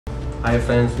Hi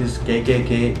friends, this is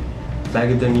KKK back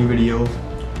with a new video.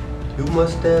 You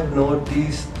must have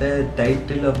noticed the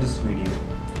title of this video,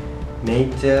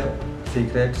 Nature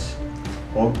Secrets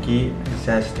Ockhi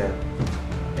Disaster.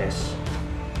 Yes.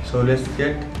 So let's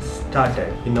get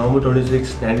started. In November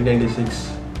 26,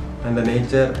 1996, and the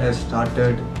nature has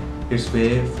started its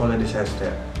way for the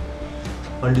disaster.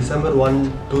 On December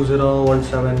 1,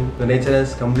 2017, the nature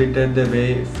has completed the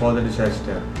way for the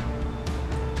disaster.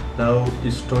 Now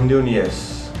it's 21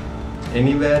 years.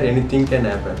 Anywhere, anything can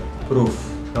happen. Proof.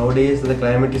 Nowadays the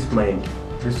climate is mild.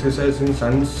 This results in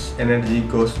sun's energy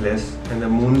goes less and the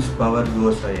moon's power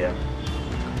goes higher.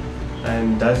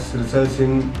 And thus results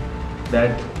in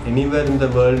that anywhere in the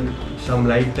world some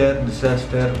lighter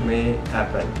disaster may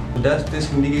happen. Does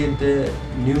this indicate the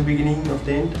new beginning of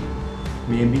the end?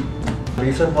 Maybe. The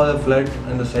reason for the flood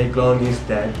and the cyclone is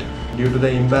that due to the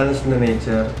imbalance in the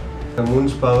nature, the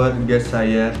moon's power gets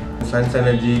higher, the sun's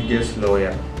energy gets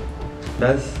lower.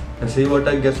 Thus, the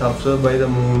seawater gets absorbed by the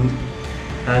moon,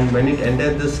 and when it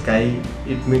enters the sky,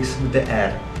 it mixes with the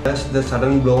air. Thus, the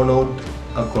sudden blown out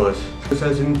occurs. This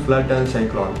results in flood and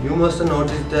cyclone. You must have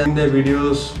noticed that in the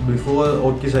videos before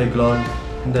Ockhi Cyclone,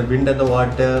 the wind and the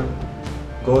water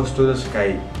goes to the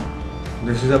sky.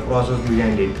 This is the process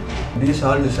behind it. These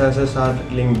all disasters are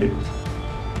linked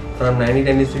from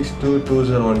 1996 to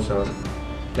 2017.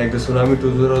 Like the tsunami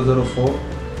 2004,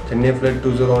 Chennai flood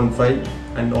 2015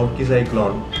 and Ockhi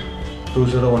Cyclone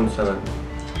 2017.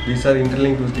 These are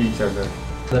interlinked with each other.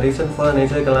 The reason for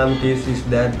natural calamities is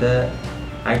that the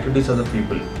activities of the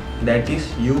people, that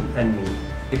is you and me.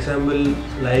 Example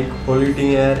like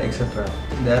polluting air, etc.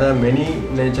 There are many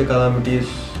nature calamities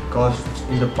caused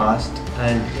in the past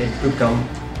and yet to come.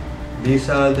 These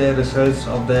are the results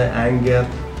of the anger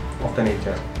of the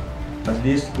nature.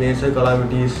 These nature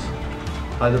calamities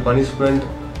are the punishment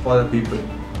for the people,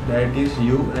 that is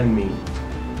you and me,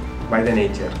 by the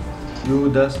nature.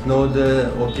 You thus know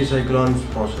the Ockhi Cyclone's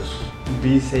process.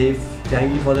 Be safe.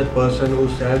 Thank you for that person who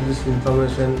shared this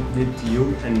information with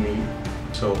you and me.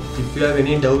 So if you have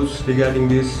any doubts regarding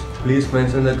this, please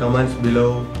mention in the comments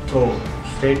below. So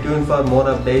stay tuned for more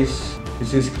updates.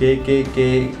 This is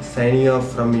KKK signing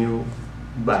off from you.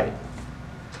 Bye.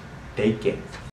 Take care.